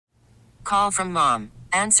call from mom.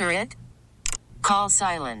 Answer it. Call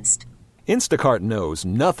silenced. Instacart knows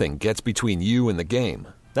nothing gets between you and the game.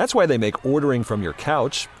 That's why they make ordering from your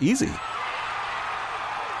couch easy.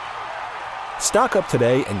 Stock up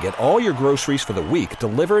today and get all your groceries for the week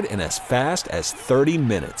delivered in as fast as 30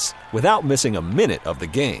 minutes without missing a minute of the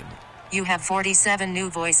game. You have 47 new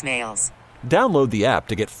voicemails. Download the app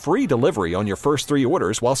to get free delivery on your first 3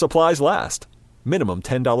 orders while supplies last. Minimum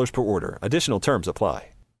 $10 per order. Additional terms apply.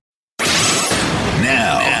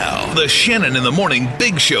 Now, the Shannon in the Morning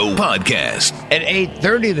Big Show podcast. At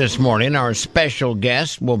 8:30 this morning, our special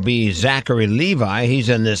guest will be Zachary Levi. He's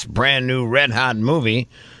in this brand new red-hot movie,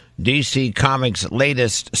 DC Comics'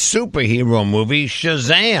 latest superhero movie,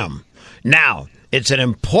 Shazam. Now, it's an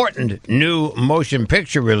important new motion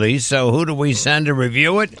picture release, so who do we send to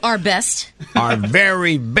review it? Our best. Our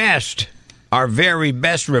very best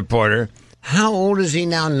reporter. How old is he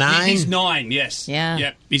now, 9? He's 9, yes. Yeah.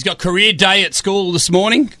 Yep. He's got career day at school this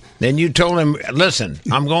morning. Then you told him, listen,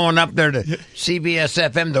 I'm going up there to CBS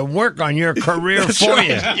FM to work on your career for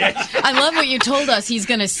you. Yes. I love what you told us he's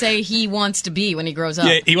going to say he wants to be when he grows up.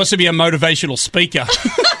 Yeah, he wants to be a motivational speaker.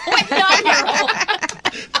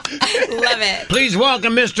 Love it. Please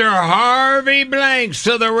welcome Mr. Harvey Blanks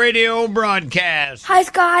to the radio broadcast. Hi,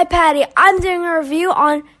 Scott. Hi, Patty. I'm doing a review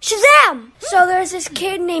on Shazam. So there's this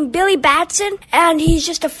kid named Billy Batson, and he's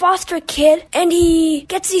just a foster kid, and he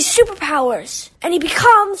gets these superpowers, and he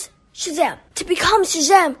becomes Shazam. To become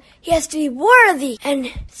Shazam, he has to be worthy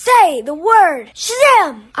and say the word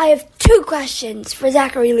Shazam. I have 2 questions for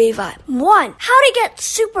Zachary Levi. 1, how did he get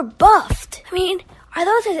super buffed? I mean, are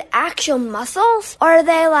those his actual muscles, or are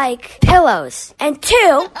they like pillows? And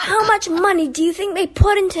 2, how much money do you think they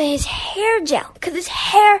put into his hair gel? Because his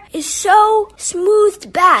hair is so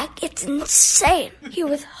smoothed back, it's insane. He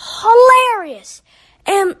was hilarious.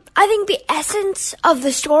 And I think the essence of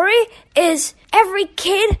the story is every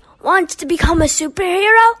kid wants to become a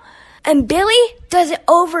superhero, and Billy does it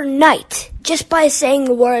overnight just by saying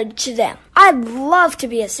the word Shazam. I'd love to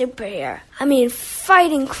be a superhero. I mean,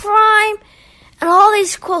 fighting crime and all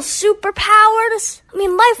these cool superpowers. I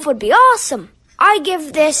mean, life would be awesome. I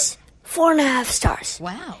give this 4.5 stars.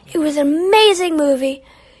 Wow. It was an amazing movie.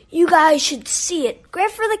 You guys should see it. Great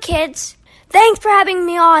for the kids. Thanks for having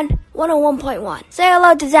me on 101.1. Say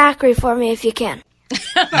hello to Zachary for me if you can.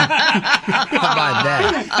 How about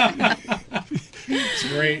that? It's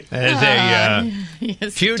great. As a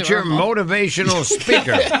future adorable. motivational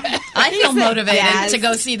speaker. I feel motivated to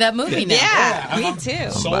go see that movie now. Yeah, me too.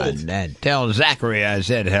 How about that? Tell Zachary I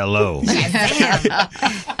said hello.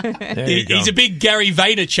 There you go. He's a big Gary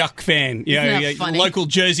Vaynerchuk fan, you Isn't know, that funny? local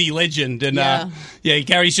Jersey legend. And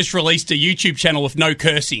Gary's just released a YouTube channel with no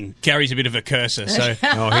cursing. Gary's a bit of a cursor, so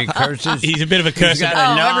Oh, he curses? he's a bit of a cursor.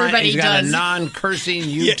 everybody he's got does. a non-cursing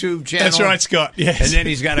YouTube channel. That's right, Scott. Yes. And then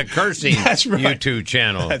he's got a cursing That's right. YouTube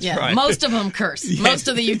channel. That's Yeah, right. most of them curse. Most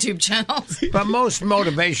of the YouTube channels. But most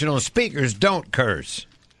motivational speakers don't curse.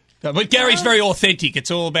 But Gary's very authentic. It's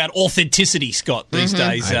all about authenticity, Scott, these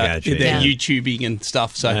days. I got you. In their Yeah. YouTubing and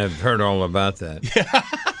stuff. So I've heard all about that.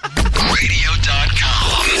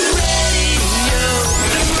 Radio.com.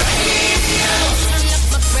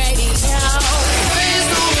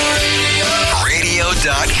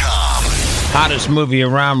 Radio.com. Hottest movie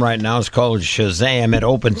around right now is called Shazam. It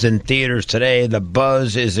opens in theaters today. The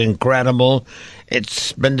buzz is incredible.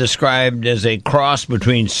 It's been described as a cross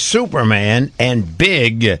between Superman and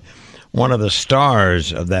Big. One of the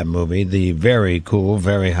stars of that movie, the very cool,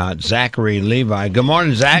 very hot Zachary Levi. Good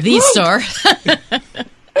morning, Zach. The star.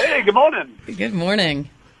 Hey, good morning. Good morning.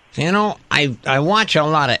 You know, I watch a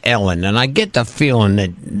lot of Ellen, and I get the feeling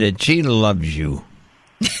that she loves you.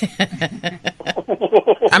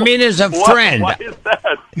 I mean, as a friend. Why is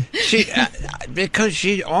that? Because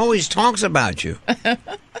she always talks about you.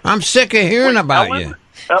 I'm sick of hearing about Ellen? you.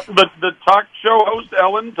 The talk show host,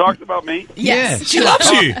 Ellen, talked about me. Yes. she loves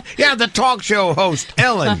you. Yeah, the talk show host,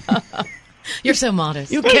 Ellen. You're so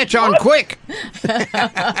modest. You catch on quick.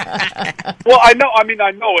 Well, I know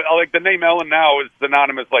it. Like, the name Ellen now is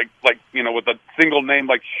synonymous, like with a single name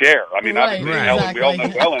like Cher. I mean, Right, obviously, right. Ellen, we all know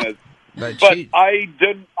who Ellen is. But But she, I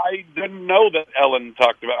didn't know that Ellen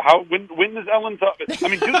talked about how. When does Ellen talk? I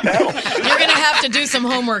mean, do tell. You're going to have to do some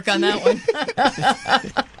homework on that one.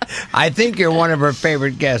 I think you're one of her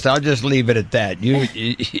favorite guests. I'll just leave it at that. You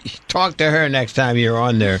talk to her next time you're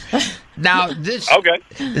on there. Now,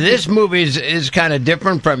 this movie is kind of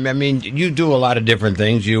different from, I mean, you do a lot of different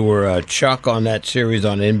things. You were Chuck on that series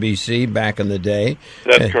on NBC back in the day.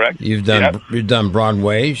 That's correct. You've done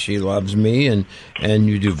Broadway, She Loves Me, and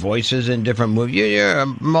you do voices in different movies. You're a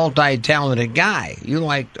multi-talented guy. You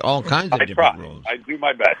like all kinds of different roles. I do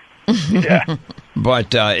my best. Yeah.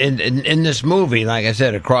 But in this movie, like I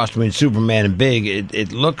said, a cross between Superman and Big,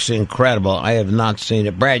 it looks incredible. I have not seen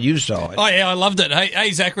it. Brad, you saw it. Oh, yeah, I loved it.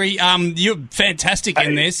 Hey Zachary, you're fantastic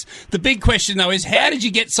in this. The big question, though, is how did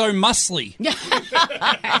you get so muscly?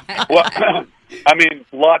 Well, I mean,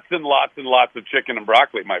 lots and lots and lots of chicken and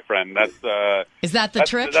broccoli, my friend. Is that the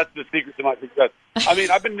trick? That's the secret to my success. I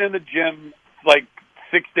mean, I've been in the gym like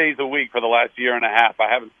 6 days a week for the last year and a half.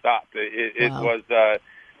 I haven't stopped. It was...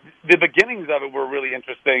 the beginnings of it were really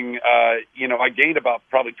interesting. I gained about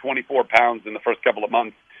probably 24 pounds in the first couple of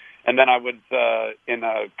months. And then I was in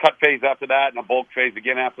a cut phase after that and a bulk phase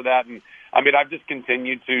again after that. And, I mean, I've just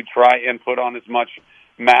continued to try and put on as much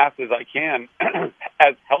mass as I can,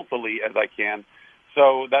 as healthily as I can.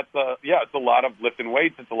 So that's, it's a lot of lifting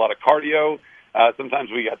weights. It's a lot of cardio. Sometimes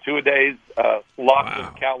we got 2 a days, lots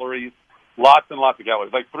of calories, lots and lots of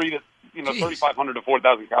calories, like 3,500 to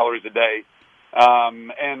 4,000 calories a day.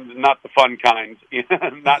 And not the fun kind,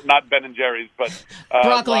 not Ben and Jerry's, but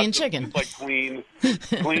broccoli and chicken, like clean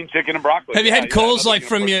chicken and broccoli. Have you had calls like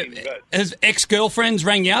from your ex-girlfriends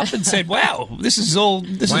rang you up and said, "Wow, this is new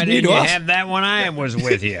to us"? Why didn't you have that when I was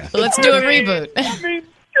with you? Let's do a reboot. I mean,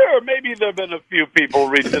 sure, maybe there've been a few people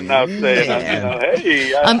reaching out saying,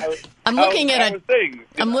 "Hey, I'm looking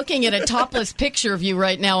at a topless picture of you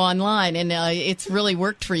right now online, and it's really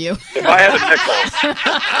worked for you. If I had a nickel."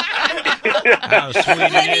 How sweet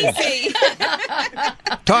it is.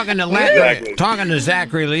 Talking to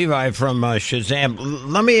Zachary Levi from Shazam.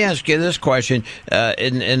 Let me ask you this question,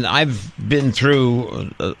 and I've been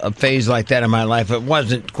through a phase like that in my life. It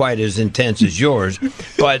wasn't quite as intense as yours,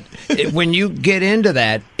 but when you get into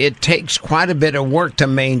that, it takes quite a bit of work to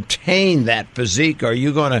maintain that physique. Are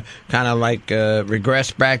you going to kind of like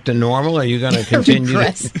regress back to normal? Or are you going to continue?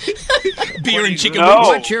 Beer and chicken wings?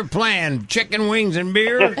 What's your plan? Chicken wings and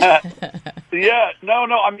beer? Yeah, no.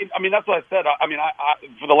 I mean, that's what I said. I mean, I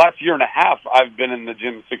for the last year and a half, I've been in the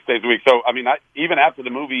gym 6 days a week. So, I mean, even after the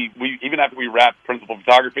movie, even after we wrapped principal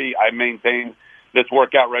photography, I maintained this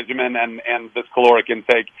workout regimen and this caloric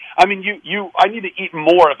intake. I mean, I need to eat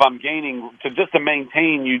more if I'm gaining. To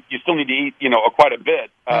maintain, you still need to eat, quite a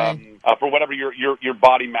bit for whatever your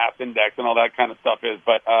body mass index and all that kind of stuff is.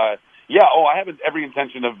 But I have every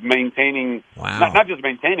intention of maintaining. Wow. Not just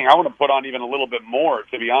maintaining. I want to put on even a little bit more.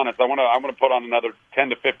 To be honest, I want to put on another 10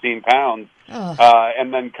 to 15 pounds,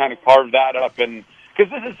 and then kind of carve that up. And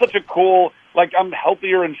because this is such a cool. Like, I'm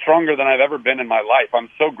healthier and stronger than I've ever been in my life. I'm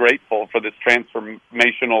so grateful for this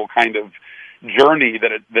transformational kind of journey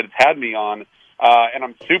that it's had me on. And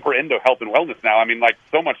I'm super into health and wellness now. I mean, like,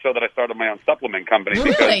 so much so that I started my own supplement company.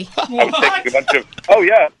 Really? Because I was taking a bunch of...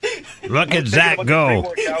 Look at Zach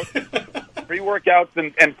go. Pre-workouts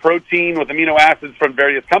and protein with amino acids from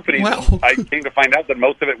various companies. Wow. I came to find out that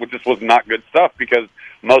most of it just was not good stuff because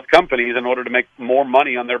most companies, in order to make more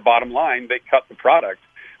money on their bottom line, they cut the product.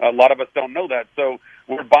 A lot of us don't know that. So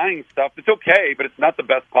we're buying stuff. It's okay, but it's not the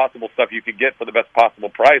best possible stuff you could get for the best possible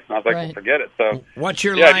price. And I was like, well, forget it. So what's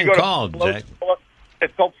your line called, Zach?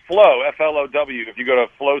 It's called Flow, F-L-O-W. If you go to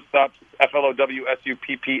Flowsups,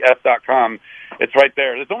 FLOWSUPPS.com, it's right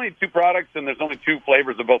there. There's only 2 products, and there's only 2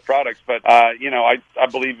 flavors of both products. But, I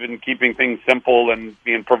believe in keeping things simple and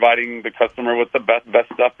providing the customer with the best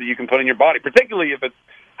stuff that you can put in your body, particularly if it's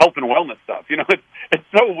health and wellness stuff. It's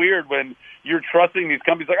so weird when you're trusting these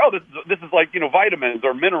companies like, oh, this is like, vitamins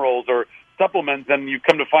or minerals or supplements, and you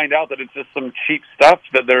come to find out that it's just some cheap stuff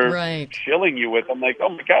that they're shilling you with. I'm like, oh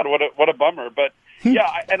my God, what a bummer. But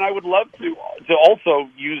and I would love to also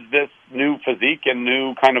use this new physique and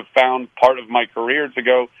new kind of found part of my career to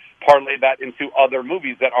go parlay that into other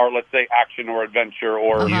movies that are, let's say, action or adventure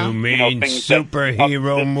or you mean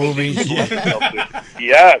superhero movies?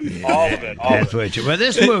 Yes, all of it. That's what you. Well,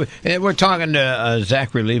 this movie, we're talking to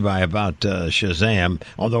Zachary Levi about Shazam,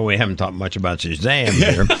 although we haven't talked much about Shazam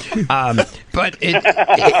here. But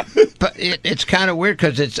it's kind of weird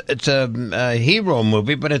because it's a hero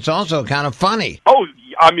movie, but it's also kind of funny. Oh,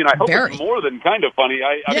 I mean, I hope it's more than kind of funny.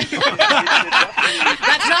 I mean,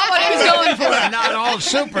 that's not what he was going for. Not all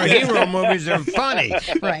superhero movies are funny,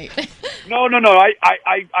 right? No.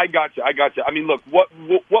 I got you. I mean, look,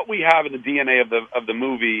 what we have in the DNA of the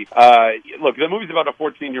movie. Look, the movie's about a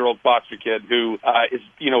 14-year-old foster kid who is,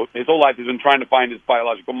 his whole life has been trying to find his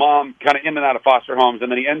biological mom, kind of in and out of foster homes,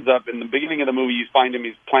 and then he ends up in the beginning of the movie. You find him;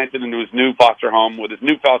 he's planted into his new foster home with his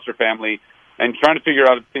new foster family, and trying to figure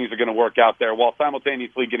out if things are going to work out there, while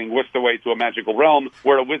simultaneously getting whisked away to a magical realm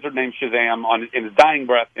where a wizard named Shazam, in his dying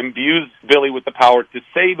breath, imbues Billy with the power to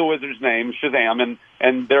say the wizard's name, Shazam,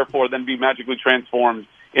 and therefore then be magically transformed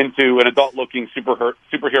into an adult-looking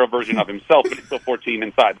superhero version of himself, but he's still 14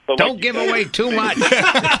 inside. So, don't give away too much.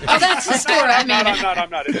 Oh, that's the story. I mean, I'm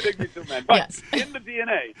not. It's Big Two Men. But yes. in that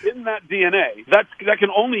DNA, that can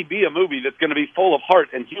only be a movie that's going to be full of heart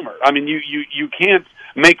and humor. I mean, you can't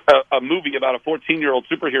make a movie about a 14-year-old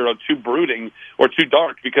superhero too brooding or too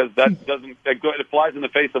dark, because that doesn't. It flies in the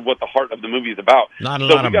face of what the heart of the movie is about. Not a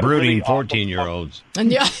lot of brooding 14-year-olds.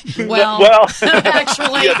 Yeah, well,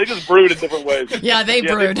 actually, yeah, they just brood in different ways. Yeah, they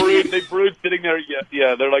brood. They brood sitting there.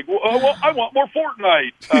 Yeah, they're like, well, I want more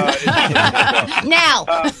Fortnite now.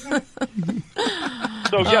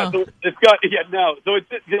 So it's got now.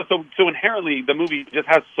 So inherently the movie just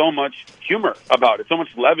has so much humor about it, so much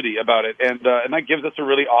levity about it, and that gives us a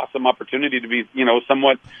really awesome opportunity to be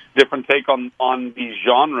somewhat different take on the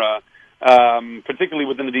genre. Particularly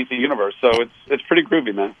within the DC universe, so it's pretty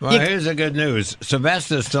groovy, man. Well, here's the good news: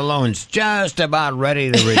 Sylvester Stallone's just about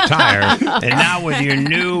ready to retire, and now with your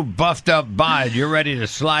new buffed up bod, you're ready to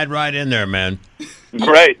slide right in there, man.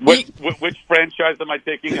 Great. Which franchise am I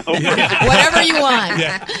taking over? Whatever you want.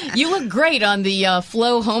 Yeah. You look great on the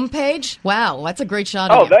Flow homepage. Wow, that's a great shot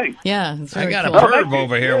of you. Thanks. Yeah, it's I very got cool. a perv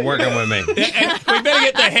over here working with me. And we better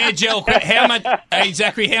get the hair gel. How much,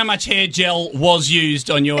 Zachary? How much hair gel was used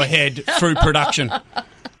on your head through production?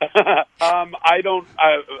 I don't.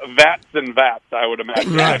 Vats and vats, I would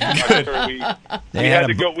imagine. Right. I'm sure we had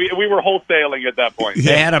to go. We were wholesaling at that point.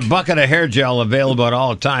 They had a bucket of hair gel available at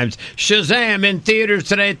all times. Shazam in theaters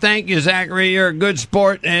today. Thank you, Zachary. You're a good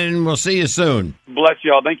sport, and we'll see you soon. Bless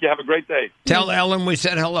y'all. Thank you. Have a great day. Tell Ellen we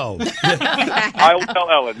said hello. I will tell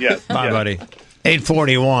Ellen. Yes. Bye, yes. buddy.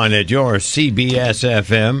 841 at your CBS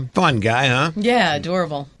FM. Fun guy, huh? Yeah,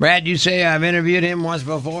 adorable. Brad, you say I've interviewed him once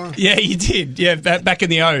before? Yeah, you did. Yeah, back in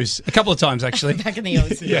the O's. A couple of times, actually. Back in the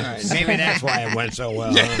O's. Yeah. All right. Maybe that's why it went so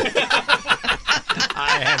well. Huh?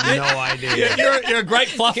 I have no idea. Yeah, you're a great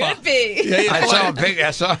fluffer. Could be. Yeah,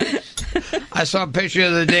 I saw a picture the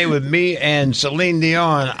other day with me and Celine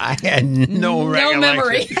Dion. I had no recollection.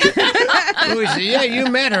 memory. Louis said, yeah, you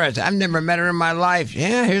met her. I said, I've never met her in my life.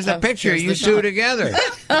 Yeah, here's a picture of you two together.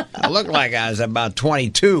 I looked like I was about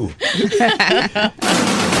 22.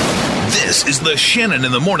 This is the Shannon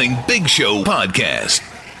in the Morning Big Show podcast.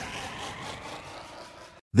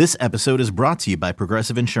 This episode is brought to you by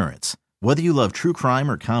Progressive Insurance. Whether you love true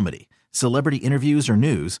crime or comedy, celebrity interviews or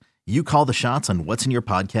news, you call the shots on what's in your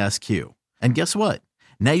podcast queue. And guess what?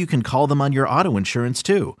 Now you can call them on your auto insurance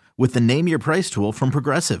too with the Name Your Price tool from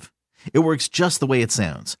Progressive. It works just the way it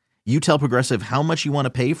sounds. You tell Progressive how much you want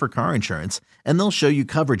to pay for car insurance, and they'll show you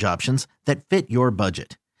coverage options that fit your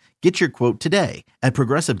budget. Get your quote today at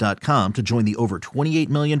Progressive.com to join the over 28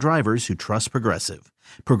 million drivers who trust Progressive.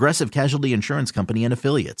 Progressive Casualty Insurance Company and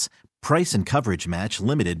Affiliates. Price and coverage match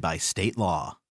limited by state law.